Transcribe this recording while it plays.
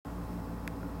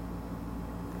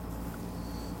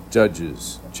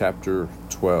Judges chapter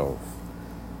 12.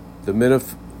 The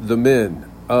men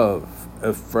of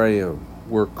Ephraim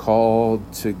were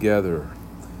called together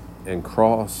and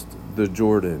crossed the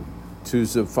Jordan to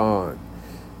Zaphon.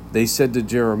 They said to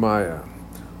Jeremiah,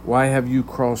 "Why have you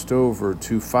crossed over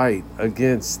to fight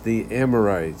against the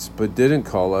Amorites, but didn't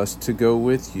call us to go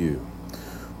with you?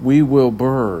 We will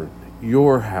burn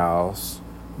your house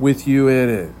with you in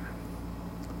it."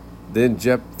 Then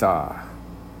Jephthah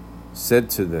said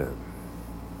to them,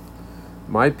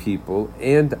 "My people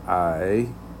and I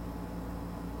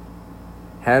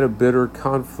had a bitter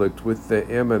conflict with the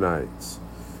Ammonites,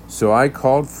 so I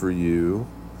called for you,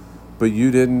 but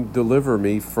you didn't deliver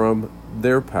me from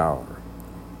their power.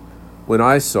 When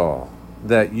I saw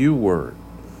that you weren't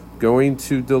going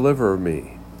to deliver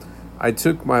me, I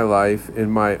took my life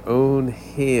in my own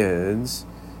hands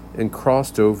and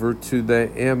crossed over to the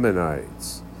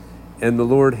Ammonites, and the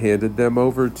Lord handed them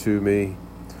over to me.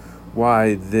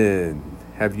 Why then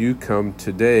have you come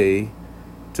today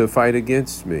to fight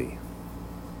against me?"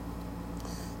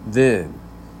 Then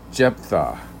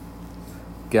Jephthah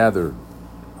gathered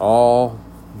all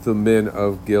the men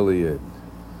of Gilead.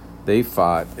 They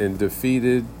fought and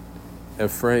defeated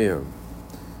Ephraim,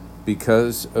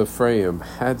 because Ephraim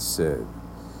had said,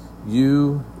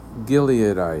 "You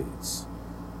Gileadites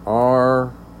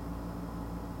are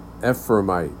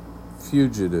Ephraimite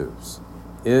fugitives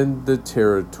in the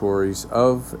territories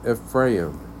of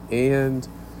Ephraim and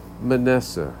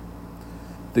Manasseh."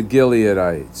 The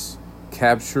Gileadites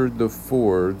captured the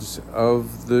fords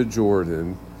of the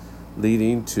Jordan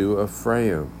leading to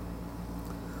Ephraim.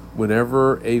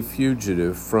 Whenever a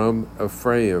fugitive from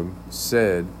Ephraim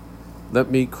said,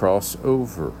 "Let me cross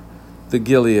over," the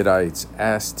Gileadites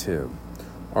asked him,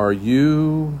 "Are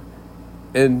you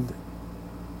an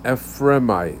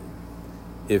Ephraimite?"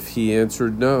 If he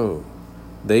answered no,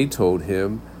 they told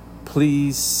him,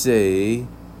 "Please say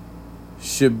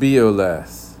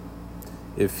Shibboleth."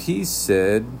 If he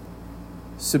said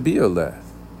Sibboleth,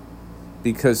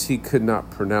 because he could not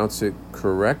pronounce it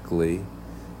correctly,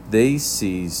 they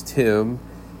seized him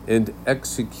and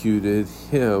executed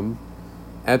him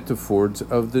at the fords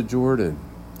of the Jordan.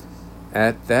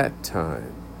 At that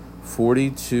time,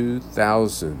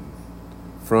 42,000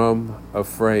 from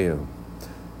Ephraim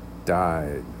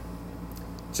died.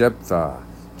 Jephthah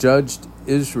judged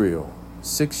Israel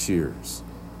 6 years,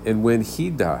 and when he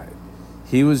died,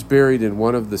 he was buried in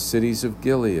one of the cities of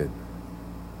Gilead.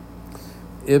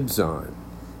 Ibzan,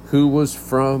 who was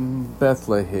from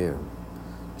Bethlehem,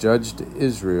 judged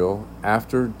Israel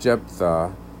after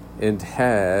Jephthah and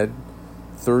had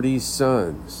 30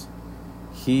 sons.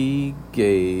 He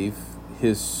gave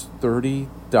his 30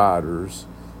 daughters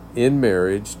in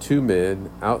marriage to men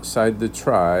outside the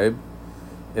tribe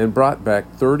and brought back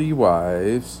 30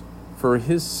 wives for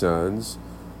his sons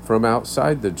from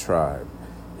outside the tribe.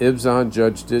 Ibzan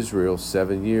judged Israel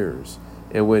 7 years,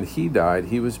 and when he died,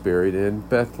 he was buried in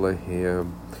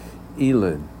Bethlehem.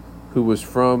 Elon, who was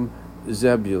from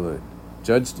Zebulun,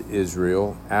 judged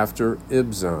Israel after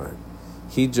Ibzan.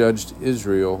 He judged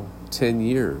Israel 10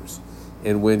 years,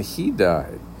 and when he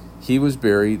died, he was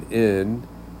buried in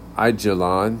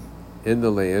Aijalon in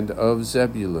the land of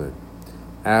Zebulun.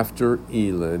 After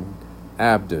Elon,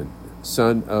 Abdon,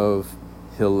 son of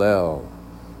Hillel,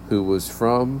 who was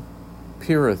from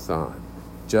Pirathon,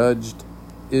 judged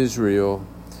Israel.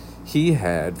 He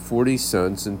had 40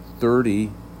 sons and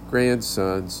 30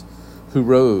 grandsons who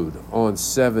rode on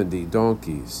 70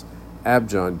 donkeys.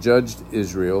 Abjon judged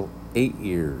Israel 8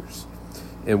 years,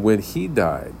 and when he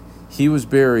died, he was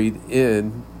buried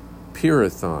in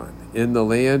Pirathon in the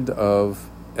land of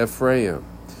Ephraim,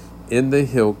 in the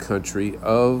hill country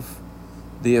of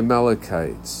the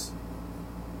Amalekites.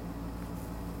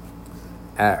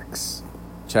 Acts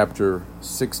chapter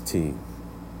 16.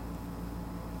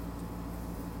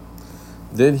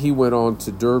 Then he went on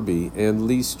to Derbe and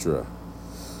Lystra,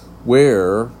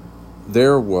 where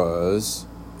there was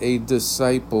a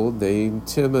disciple named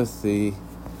Timothy,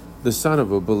 the son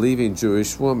of a believing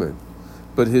Jewish woman,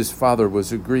 but his father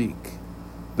was a Greek.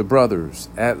 The brothers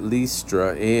at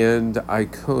Lystra and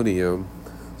Iconium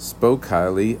spoke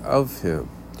highly of him.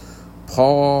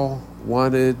 Paul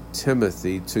wanted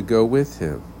Timothy to go with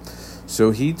him,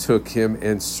 so he took him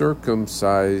and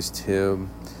circumcised him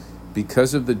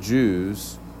because of the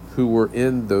Jews who were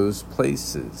in those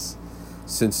places,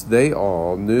 since they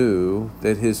all knew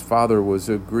that his father was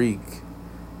a Greek.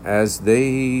 As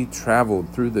they traveled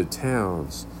through the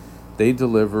towns, they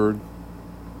delivered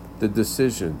the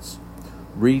decisions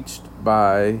reached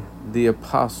by the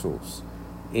apostles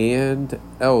and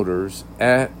elders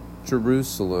at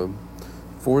Jerusalem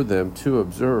for them to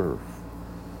observe.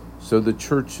 So the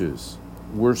churches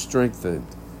were strengthened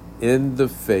in the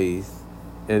faith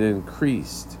and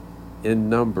increased in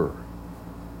number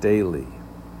daily.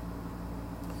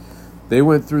 They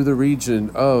went through the region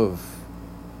of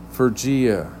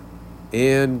Phrygia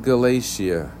and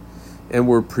Galatia and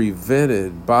were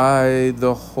prevented by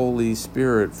the Holy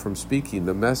Spirit from speaking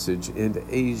the message in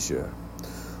Asia.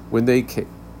 When they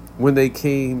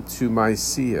came to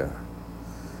Mysia,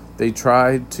 they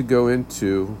tried to go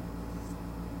into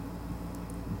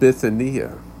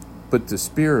Bithynia, but the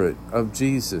Spirit of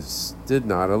Jesus did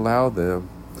not allow them.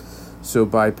 So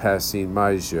bypassing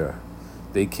Mysia,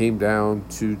 they came down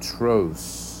to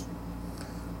Troas.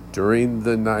 During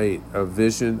the night, a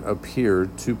vision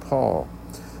appeared to Paul.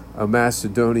 A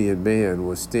Macedonian man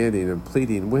was standing and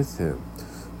pleading with him,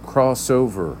 "Cross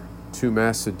over to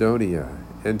Macedonia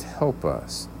and help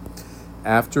us."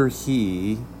 After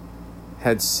he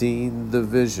had seen the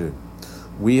vision,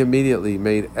 we immediately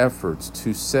made efforts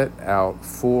to set out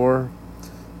for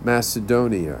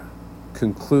Macedonia,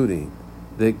 concluding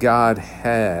that God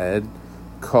had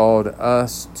called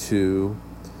us to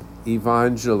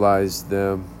evangelize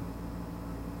them.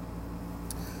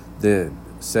 Then,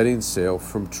 setting sail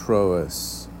from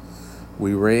Troas,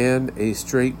 we ran a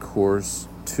straight course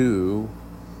to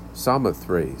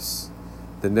Samothrace,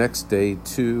 the next day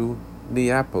to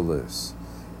Neapolis,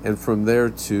 and from there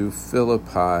to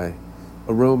Philippi,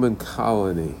 a Roman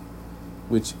colony,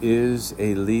 which is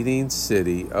a leading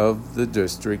city of the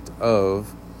district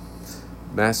of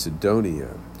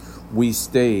Macedonia. We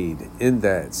stayed in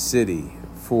that city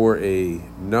for a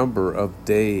number of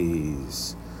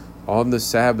days. On the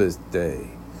Sabbath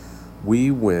day,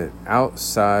 we went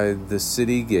outside the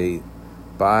city gate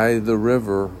by the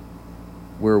river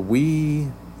where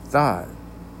we thought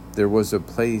there was a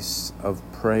place of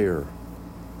prayer.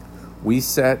 We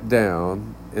sat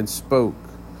down and spoke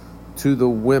to the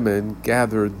women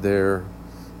gathered there.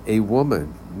 A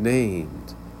woman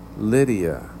named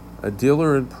Lydia, a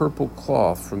dealer in purple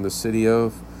cloth from the city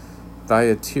of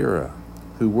Thyatira,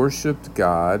 who worshipped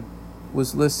God,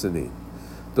 was listening.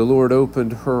 The Lord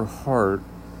opened her heart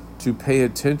to pay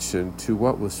attention to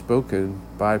what was spoken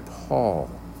by Paul.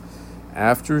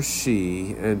 After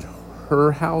she and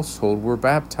her household were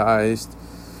baptized,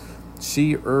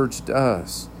 she urged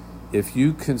us, "If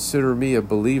you consider me a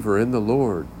believer in the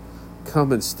Lord,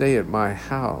 come and stay at my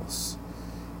house."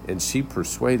 And she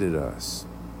persuaded us.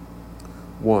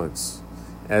 Once,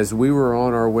 as we were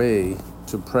on our way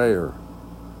to prayer,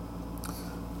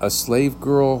 a slave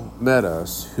girl met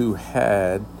us who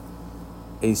had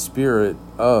a spirit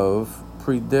of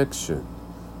prediction.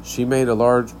 She made a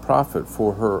large profit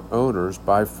for her owners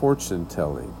by fortune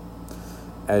telling.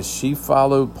 As she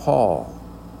followed Paul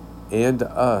and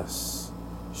us,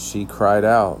 she cried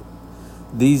out,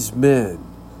 "These men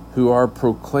who are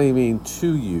proclaiming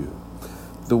to you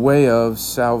the way of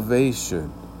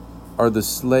salvation are the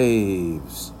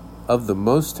slaves of the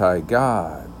Most High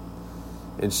God."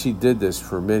 And she did this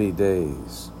for many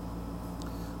days.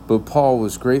 But Paul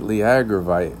was greatly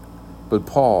aggravated,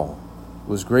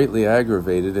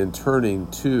 and turning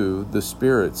to the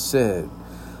Spirit said,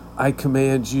 "I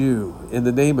command you in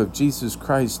the name of Jesus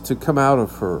Christ to come out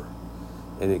of her."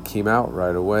 And it came out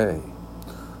right away.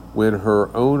 When her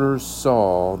owners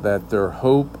saw that their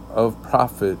hope of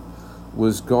profit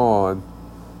was gone,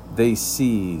 they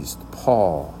seized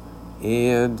Paul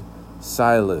and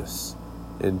Silas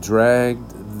and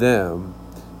dragged them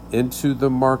into the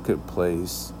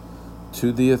marketplace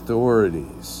to the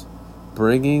authorities.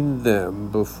 Bringing them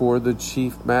before the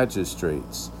chief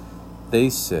magistrates, they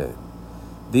said,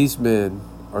 "These men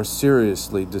are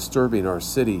seriously disturbing our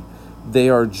city. They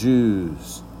are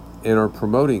Jews and are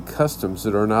promoting customs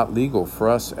that are not legal for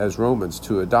us as Romans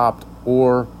to adopt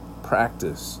or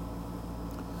practice."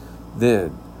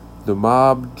 Then the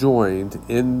mob joined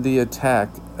in the attack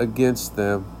against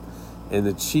them, and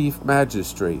the chief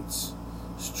magistrates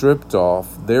stripped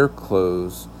off their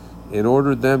clothes and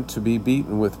ordered them to be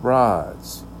beaten with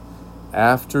rods.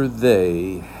 After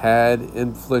they had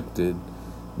inflicted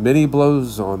many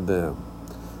blows on them,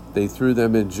 they threw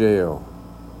them in jail,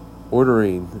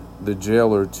 ordering the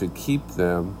jailer to keep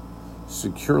them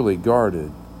securely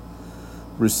guarded.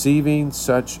 Receiving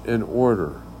such an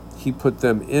order, he put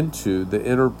them into the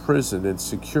inner prison and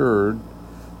secured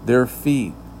their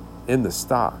feet in the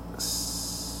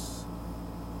stocks.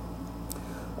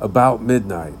 About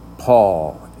midnight,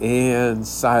 Paul and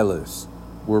Silas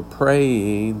were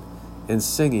praying and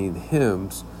singing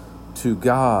hymns to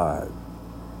God,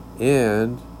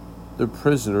 and the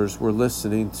prisoners were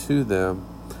listening to them.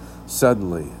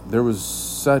 Suddenly, there was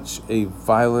such a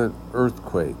violent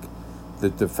earthquake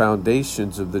that the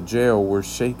foundations of the jail were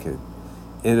shaken,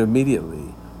 and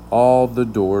immediately all the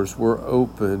doors were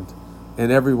opened,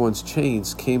 and everyone's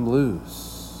chains came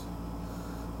loose.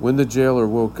 When the jailer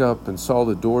woke up and saw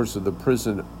the doors of the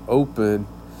prison open,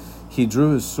 he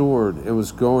drew his sword and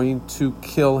was going to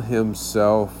kill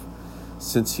himself,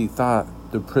 since he thought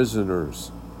the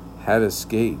prisoners had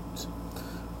escaped.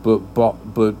 But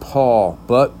Paul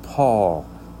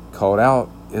called out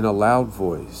in a loud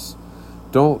voice,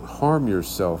 "Don't harm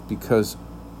yourself, because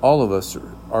all of us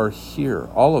are here.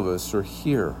 All of us are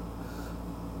here.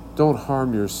 Don't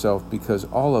harm yourself, because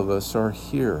all of us are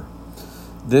here."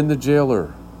 Then the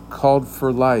jailer called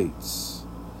for lights,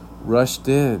 rushed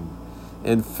in,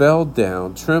 and fell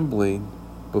down trembling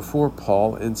before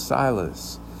Paul and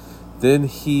Silas. Then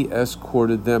he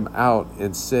escorted them out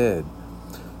and said,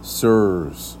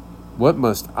 "Sirs, what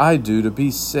must I do to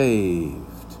be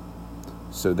saved?"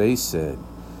 So they said,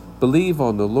 "Believe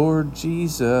on the Lord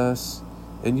Jesus,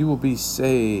 and you will be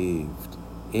saved,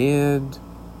 and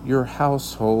your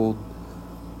household."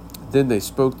 Then they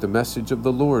spoke the message of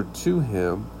the Lord to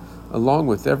him, along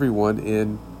with everyone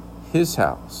in his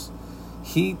house.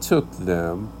 He took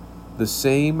them the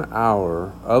same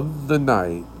hour of the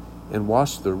night and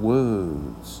washed their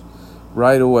wounds.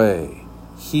 Right away,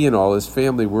 he and all his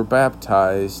family were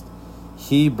baptized.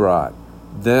 He brought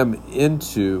them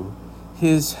into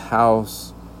his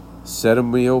house, set a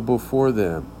meal before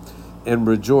them, and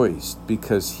rejoiced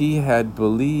because he had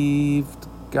believed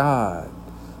God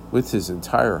with his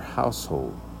entire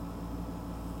household.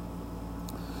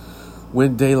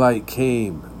 When daylight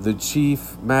came, the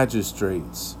chief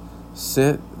magistrates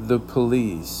sent the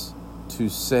police to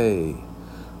say,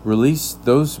 "Release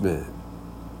those men."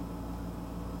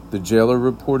 The jailer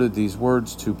reported these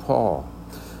words to Paul,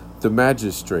 "The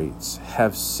magistrates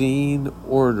have seen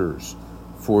orders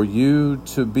for you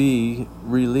to be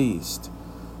released.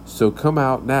 So come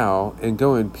out now and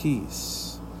go in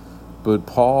peace." But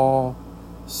Paul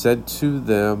said to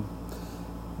them,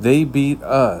 "They beat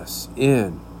us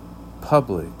in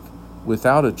public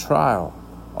without a trial,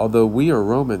 although we are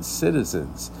Roman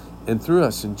citizens, and threw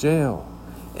us in jail.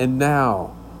 And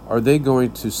now are they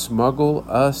going to smuggle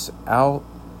us out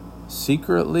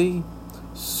secretly?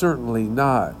 Certainly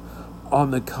not.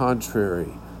 On the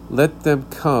contrary, let them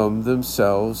come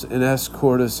themselves and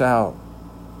escort us out."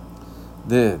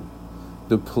 Then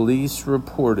the police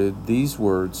reported these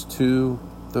words to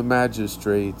the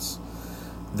magistrates.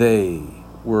 They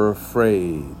were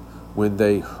afraid when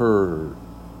they heard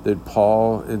that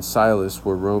Paul and Silas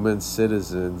were Roman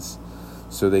citizens,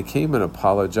 so they came and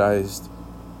apologized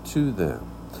to them,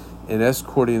 and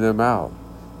escorting them out,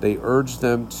 they urged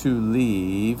them to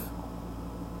leave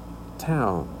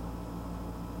town.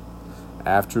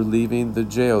 After leaving the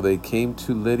jail, they came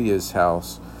to Lydia's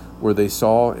house, where they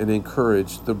saw and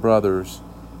encouraged the brothers,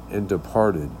 and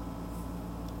departed.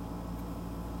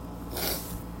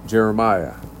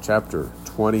 Jeremiah chapter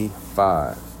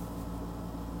 25.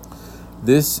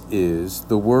 This is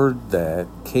the word that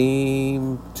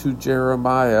came to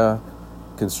Jeremiah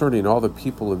concerning all the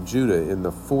people of Judah in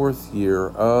the 4th year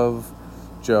of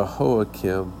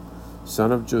Jehoiakim,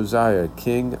 son of Josiah,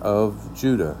 king of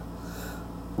Judah,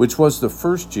 which was the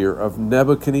 1st year of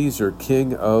Nebuchadnezzar,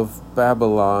 king of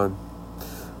Babylon.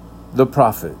 The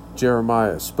prophet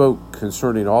Jeremiah spoke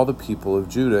concerning all the people of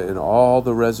Judah and all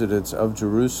the residents of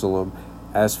Jerusalem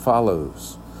as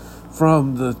follows.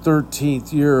 From the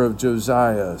 13th year of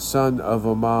Josiah, son of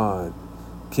Ammon,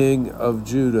 king of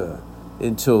Judah,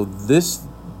 until this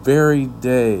very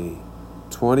day,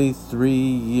 23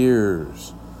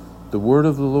 years, the word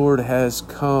of the Lord has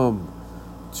come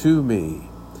to me,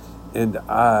 and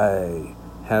I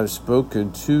have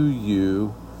spoken to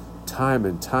you time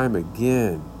and time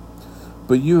again,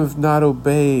 but you have not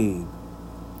obeyed.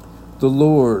 The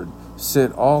Lord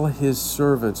sent all his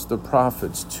servants, the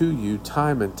prophets, to you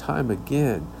time and time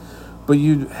again, but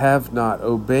you have not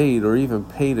obeyed or even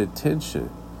paid attention.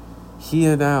 He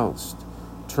announced,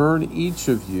 "Turn each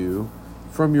of you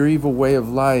from your evil way of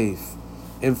life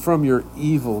and from your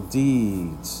evil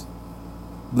deeds.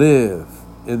 Live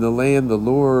in the land the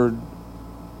Lord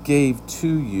gave to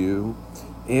you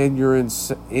and your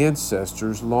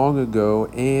ancestors long ago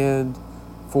and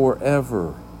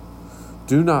forever.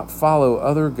 Do not follow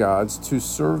other gods to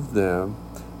serve them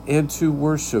and to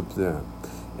worship them,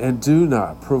 and do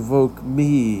not provoke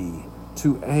me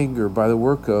to anger by the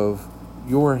work of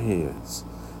your hands.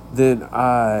 Then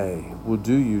I will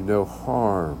do you no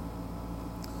harm."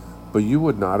 But you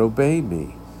would not obey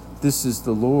me. This is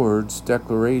the Lord's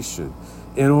declaration.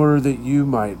 In order that you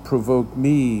might provoke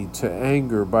me to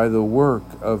anger by the work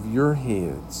of your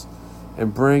hands,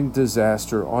 and bring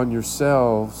disaster on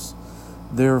yourselves.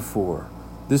 Therefore,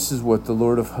 this is what the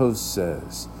Lord of hosts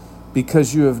says: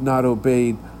 because you have not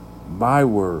obeyed my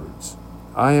words,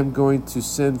 I am going to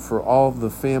send for all the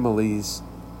families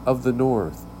of the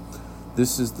north.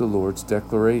 This is the Lord's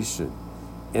declaration.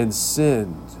 And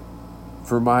send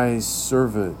for my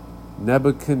servant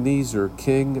Nebuchadnezzar,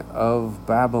 king of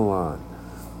Babylon,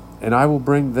 and I will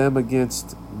bring them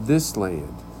against this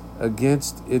land,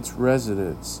 against its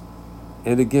residents,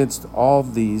 and against all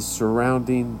these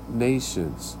surrounding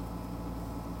nations.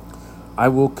 I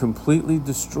will completely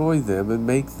destroy them and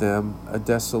make them a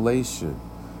desolation,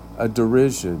 a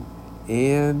derision,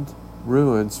 and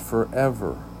ruins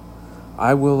forever.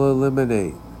 I will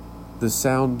eliminate the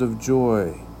sound of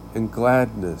joy and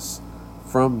gladness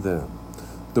from them,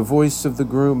 the voice of the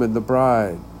groom and the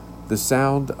bride, the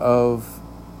sound of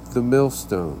the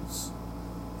millstones,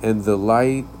 and the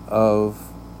light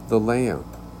of the lamp.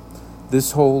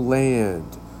 This whole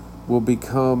land will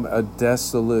become a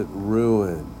desolate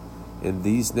ruin, and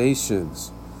these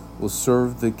nations will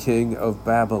serve the king of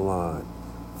Babylon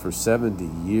for 70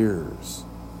 years.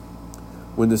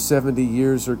 When the 70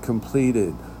 years are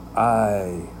completed,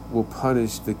 I will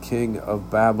punish the king of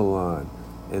Babylon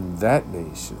and that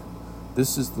nation.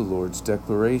 This is the Lord's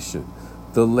declaration.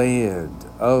 The land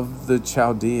of the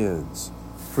Chaldeans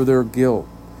for their guilt,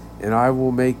 and I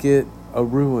will make it a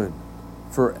ruin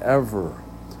forever.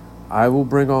 I will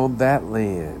bring on that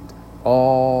land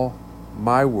all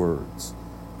my words.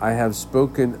 I have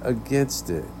spoken against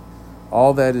it.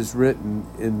 All that is written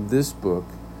in this book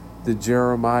that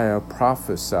Jeremiah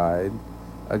prophesied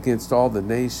against all the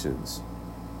nations.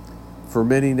 For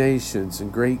many nations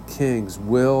and great kings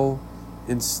will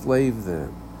enslave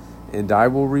them, and I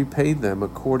will repay them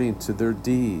according to their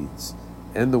deeds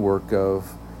and the work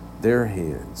of their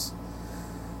hands.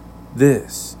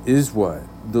 This is what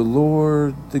the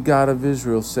Lord, the God of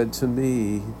Israel, said to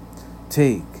me: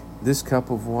 take this cup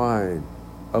of wine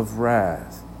of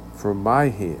wrath from my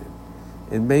hand,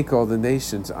 and make all the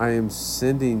nations I am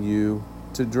sending you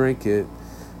to drink it.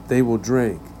 They will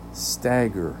drink,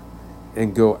 stagger,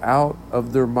 and go out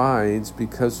of their minds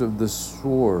because of the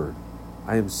sword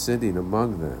I am sending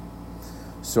among them.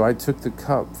 So I took the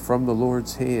cup from the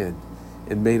Lord's hand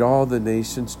and made all the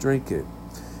nations drink it,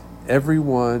 every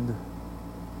one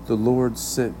the Lord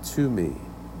sent to me.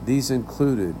 These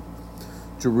included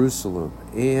Jerusalem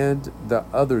and the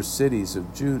other cities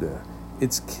of Judah,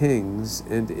 its kings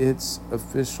and its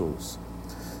officials,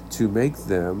 to make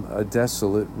them a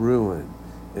desolate ruin,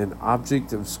 an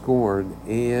object of scorn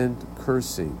and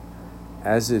cursing,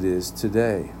 as it is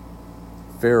today.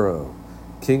 Pharaoh,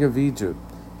 king of Egypt,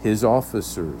 his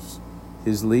officers,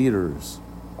 his leaders,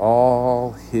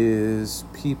 all his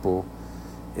people,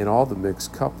 and all the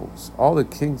mixed couples, all the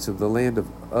kings of the land of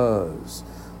Uz,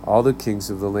 all the kings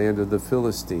of the land of the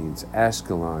Philistines,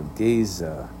 Ashkelon,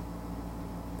 Gaza,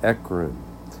 Ekron,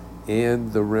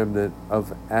 and the remnant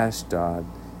of Ashdod,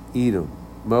 Edom,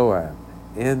 Moab,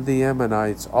 and the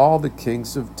Ammonites, all the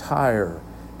kings of Tyre,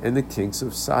 and the kings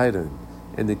of Sidon,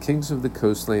 and the kings of the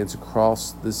coastlands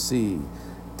across the sea,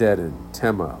 Dedan,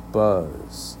 Tema,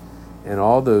 Buz, and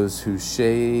all those who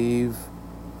shave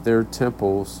their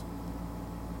temples,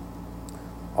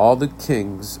 all the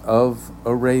kings of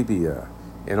Arabia,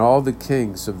 and all the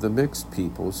kings of the mixed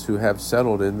peoples who have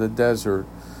settled in the desert,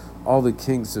 all the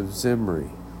kings of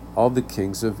Zimri, all the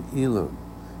kings of Elam,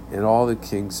 and all the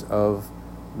kings of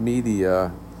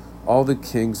Media, all the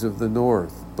kings of the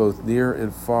north, both near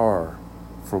and far,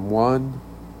 from one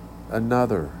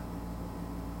another.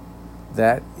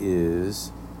 That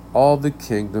is, all the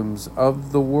kingdoms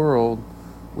of the world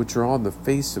which are on the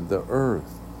face of the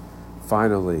earth.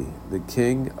 Finally, the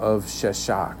king of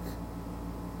Sheshach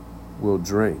will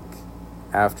drink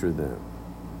after them.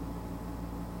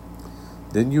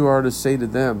 Then you are to say to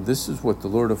them, this is what the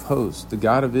Lord of hosts, the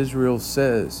God of Israel,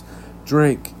 says: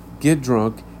 drink, get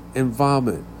drunk, and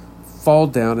vomit, fall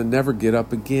down and never get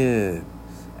up again,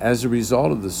 as a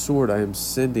result of the sword I am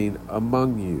sending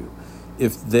among you.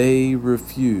 If they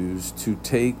refuse to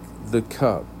take the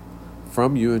cup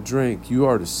from you and drink, you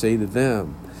are to say to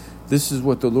them, this is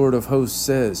what the Lord of hosts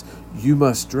says: you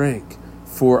must drink,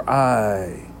 for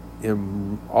I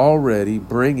am already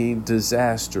bringing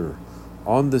disaster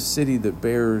on the city that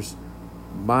bears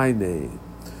my name.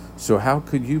 So how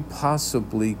could you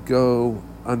possibly go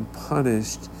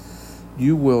unpunished?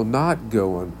 You will not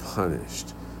go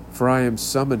unpunished, for I am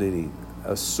summoning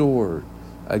a sword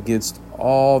against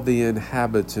all the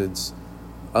inhabitants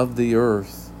of the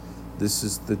earth. This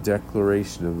is the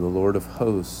declaration of the Lord of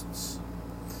hosts.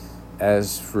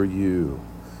 As for you,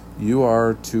 you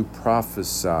are to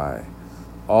prophesy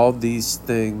all these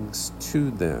things to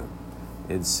them,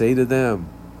 and say to them,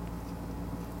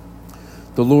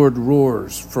 the Lord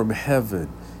roars from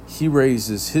heaven. He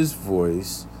raises his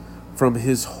voice from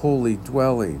his holy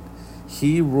dwelling.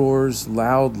 He roars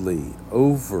loudly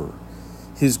over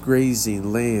his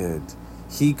grazing land.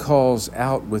 He calls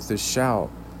out with a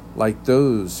shout like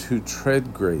those who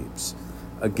tread grapes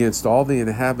against all the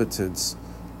inhabitants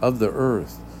of the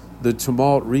earth. The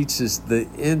tumult reaches the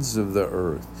ends of the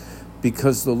earth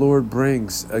because the Lord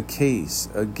brings a case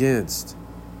against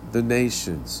the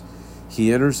nations.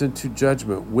 He enters into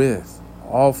judgment with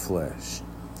all flesh.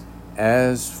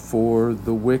 As for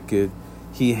the wicked,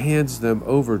 he hands them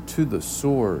over to the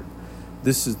sword.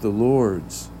 This is the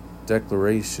Lord's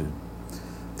declaration.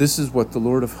 This is what the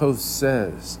Lord of hosts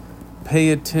says. Pay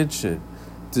attention.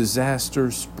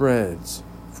 Disaster spreads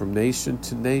from nation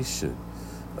to nation.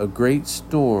 A great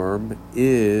storm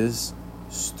is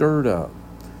stirred up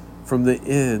from the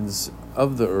ends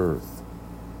of the earth.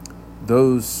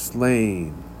 Those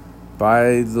slain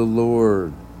by the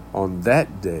Lord on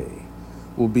that day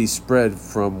will be spread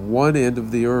from one end of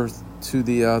the earth to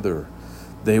the other.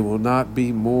 They will not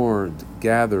be mourned,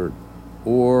 gathered,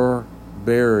 or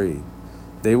buried.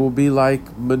 They will be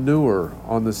like manure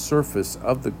on the surface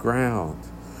of the ground.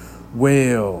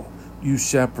 Wail, you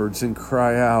shepherds, and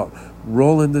cry out.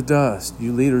 Roll in the dust,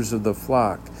 you leaders of the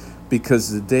flock,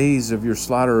 because the days of your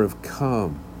slaughter have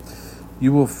come.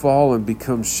 You will fall and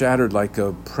become shattered like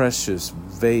a precious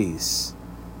vase.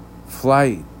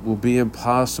 Flight will be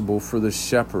impossible for the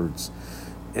shepherds,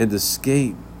 and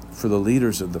escape for the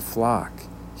leaders of the flock.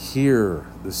 Hear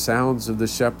the sounds of the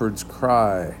shepherds'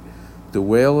 cry, the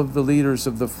wail of the leaders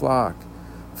of the flock,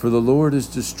 for the Lord is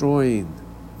destroying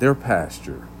their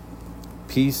pasture.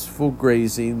 Peaceful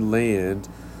grazing land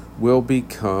will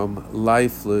become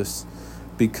lifeless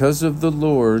because of the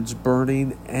Lord's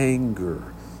burning anger.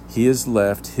 He has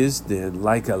left his den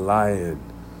like a lion,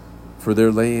 for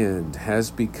their land has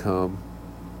become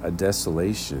a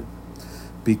desolation.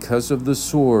 Because of the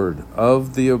sword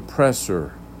of the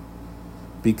oppressor,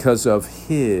 because of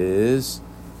his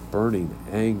burning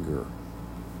anger.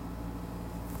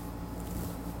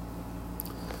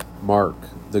 Mark,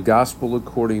 the Gospel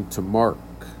according to Mark,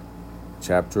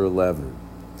 chapter 11.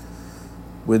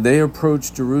 When they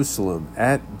approached Jerusalem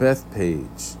at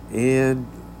Bethpage and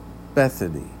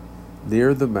Bethany,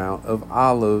 near the Mount of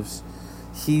Olives,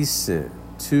 he sent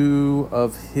 2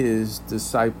 of his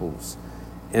disciples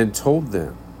and told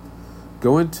them,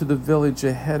 Go into the village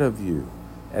ahead of you.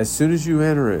 As soon as you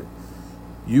enter it,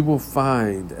 you will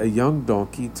find a young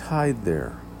donkey tied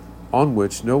there, on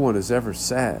which no one has ever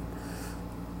sat.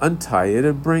 Untie it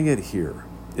and bring it here.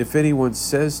 If anyone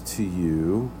says to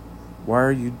you, Why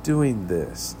are you doing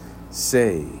this?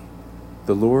 Say,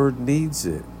 The Lord needs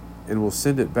it, and will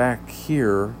send it back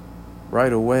here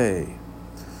right away.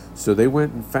 So they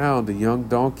went and found a young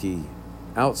donkey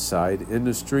outside in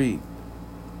the street,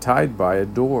 tied by a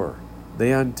door.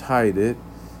 They untied it,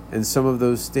 and some of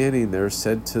those standing there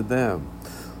said to them,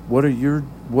 What are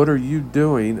you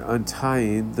doing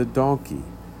untying the donkey?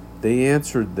 They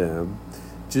answered them,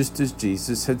 just as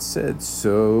Jesus had said.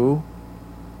 So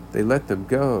they let them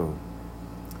go.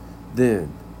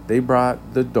 Then they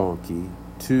brought the donkey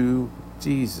to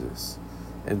Jesus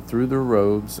and threw their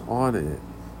robes on it,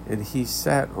 and he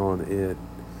sat on it.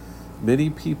 Many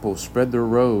people spread their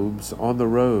robes on the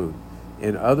road,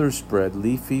 and others spread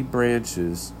leafy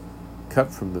branches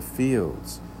cut from the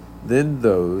fields. Then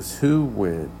those who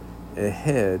went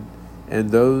ahead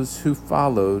and those who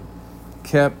followed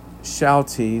kept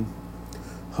shouting,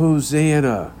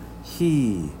 Hosanna!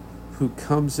 He who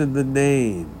comes in the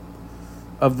name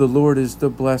of the Lord is the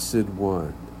blessed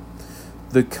one.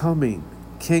 The coming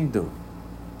kingdom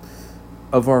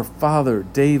of our father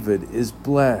David is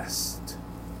blessed.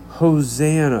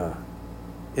 Hosanna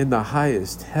in the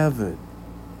highest heaven.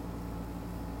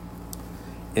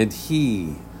 And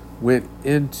he went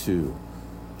into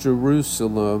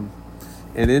Jerusalem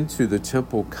and into the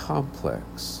temple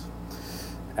complex.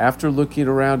 After looking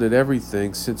around at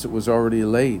everything, since it was already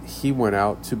late, he went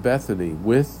out to Bethany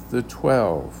with the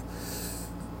 12.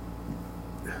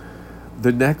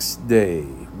 The next day,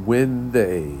 when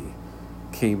they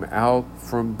came out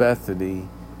from Bethany,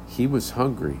 he was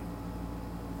hungry.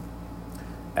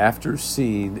 After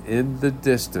seeing in the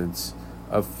distance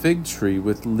a fig tree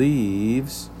with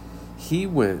leaves, he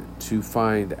went to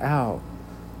find out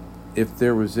if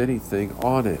there was anything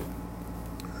on it.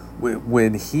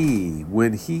 When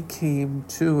he came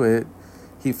to it,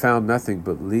 he found nothing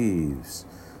but leaves,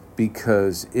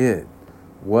 because it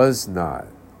was not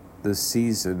the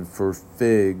season for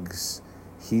figs.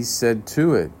 He said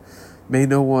to it, May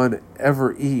no one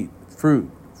ever eat fruit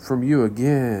from you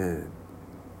again."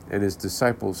 And his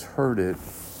disciples heard it.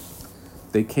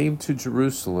 They came to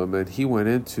Jerusalem, and he went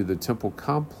into the temple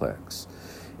complex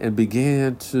and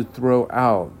began to throw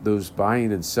out those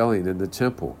buying and selling in the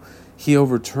temple. He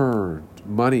overturned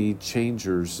money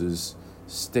changers'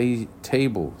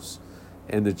 tables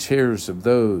and the chairs of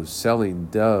those selling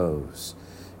doves,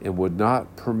 and would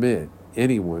not permit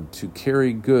anyone to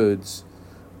carry goods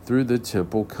through the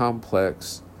temple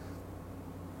complex.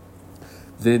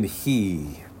 Then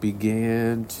he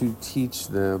began to teach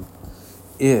them,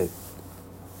 Is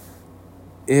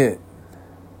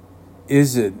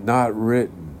it not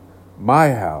written,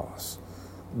 my house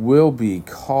will be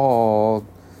called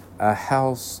a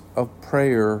house of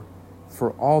prayer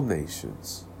for all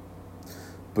nations,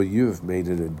 but you have made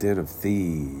it a den of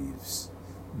thieves."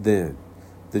 Then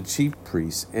the chief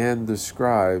priests and the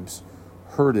scribes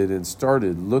heard it and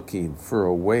started looking for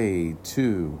a way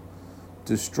to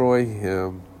destroy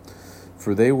him,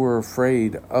 for they were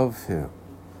afraid of him,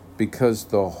 because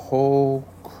the whole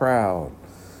crowd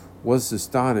was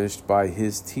astonished by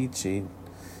his teaching.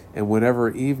 And whenever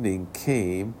evening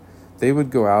came, they would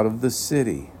go out of the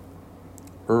city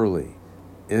early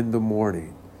in the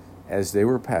morning. As they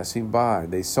were passing by,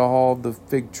 they saw the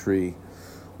fig tree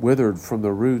withered from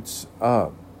the roots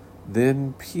up.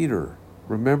 Then Peter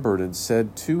remembered and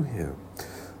said to him,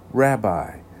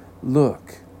 "Rabbi,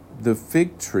 look, the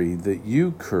fig tree that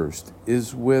you cursed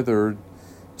is withered."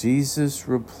 Jesus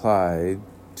replied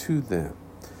to them,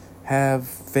 "Have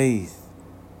faith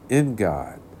in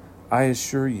God. I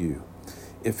assure you,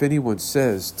 if anyone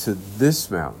says to this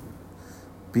mountain,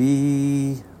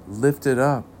 'Be lifted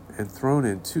up and thrown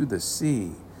into the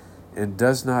sea,' and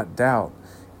does not doubt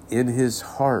in his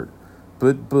heart,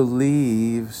 but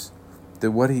believes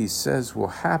that what he says will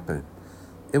happen,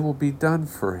 it will be done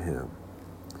for him.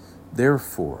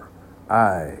 Therefore,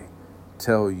 I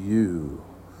tell you,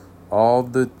 all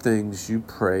the things you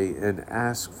pray and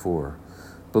ask for,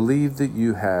 believe that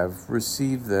you have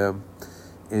received them,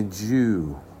 and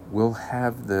you will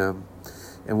have them.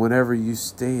 And whenever you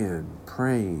stand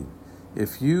praying,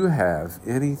 if you have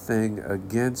anything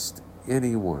against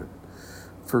anyone,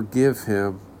 forgive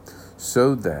him,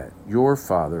 so that your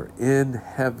Father in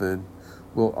heaven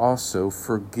will also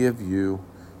forgive you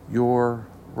your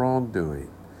wrongdoing.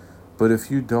 But if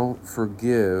you don't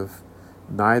forgive,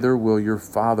 neither will your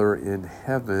Father in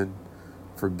heaven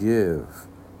forgive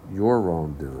your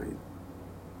wrongdoing."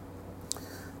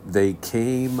 They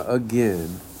came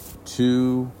again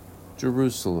to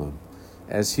Jerusalem.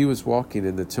 As he was walking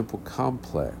in the temple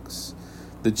complex,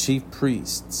 the chief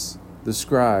priests, the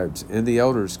scribes, and the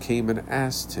elders came and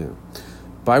asked him,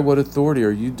 "By what authority are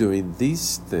you doing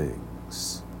these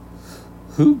things?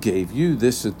 Who gave you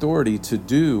this authority to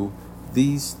do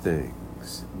these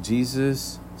things?"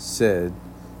 Jesus said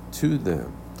to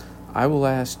them, "I will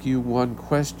ask you one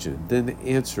question, then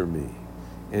answer me,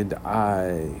 and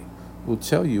I will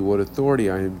tell you what authority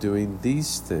I am doing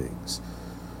these things.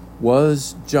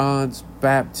 Was John's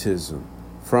baptism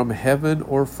from heaven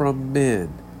or from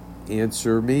men?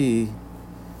 Answer me."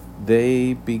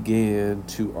 They began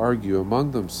to argue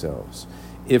among themselves.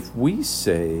 "If we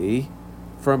say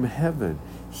from heaven,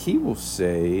 he will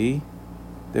say,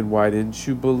 'Then why didn't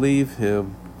you believe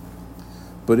him?'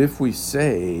 But if we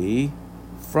say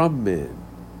from men,"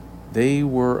 they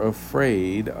were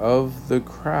afraid of the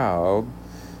crowd,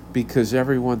 because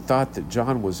everyone thought that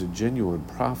John was a genuine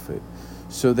prophet.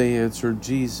 So they answered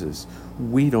Jesus,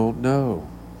 "We don't know."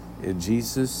 And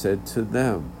Jesus said to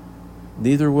them,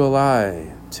 "Neither will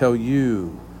I tell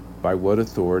you by what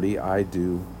authority I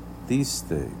do these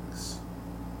things."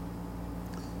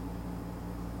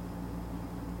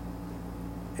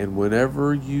 And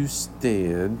whenever you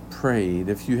stand praying,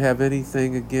 if you have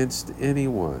anything against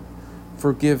anyone,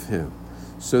 forgive him,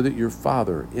 so that your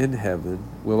Father in heaven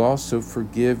will also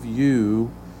forgive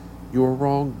you your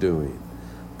wrongdoing.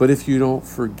 But if you don't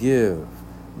forgive,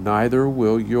 neither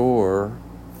will your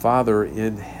Father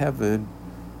in heaven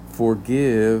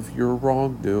forgive your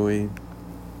wrongdoing.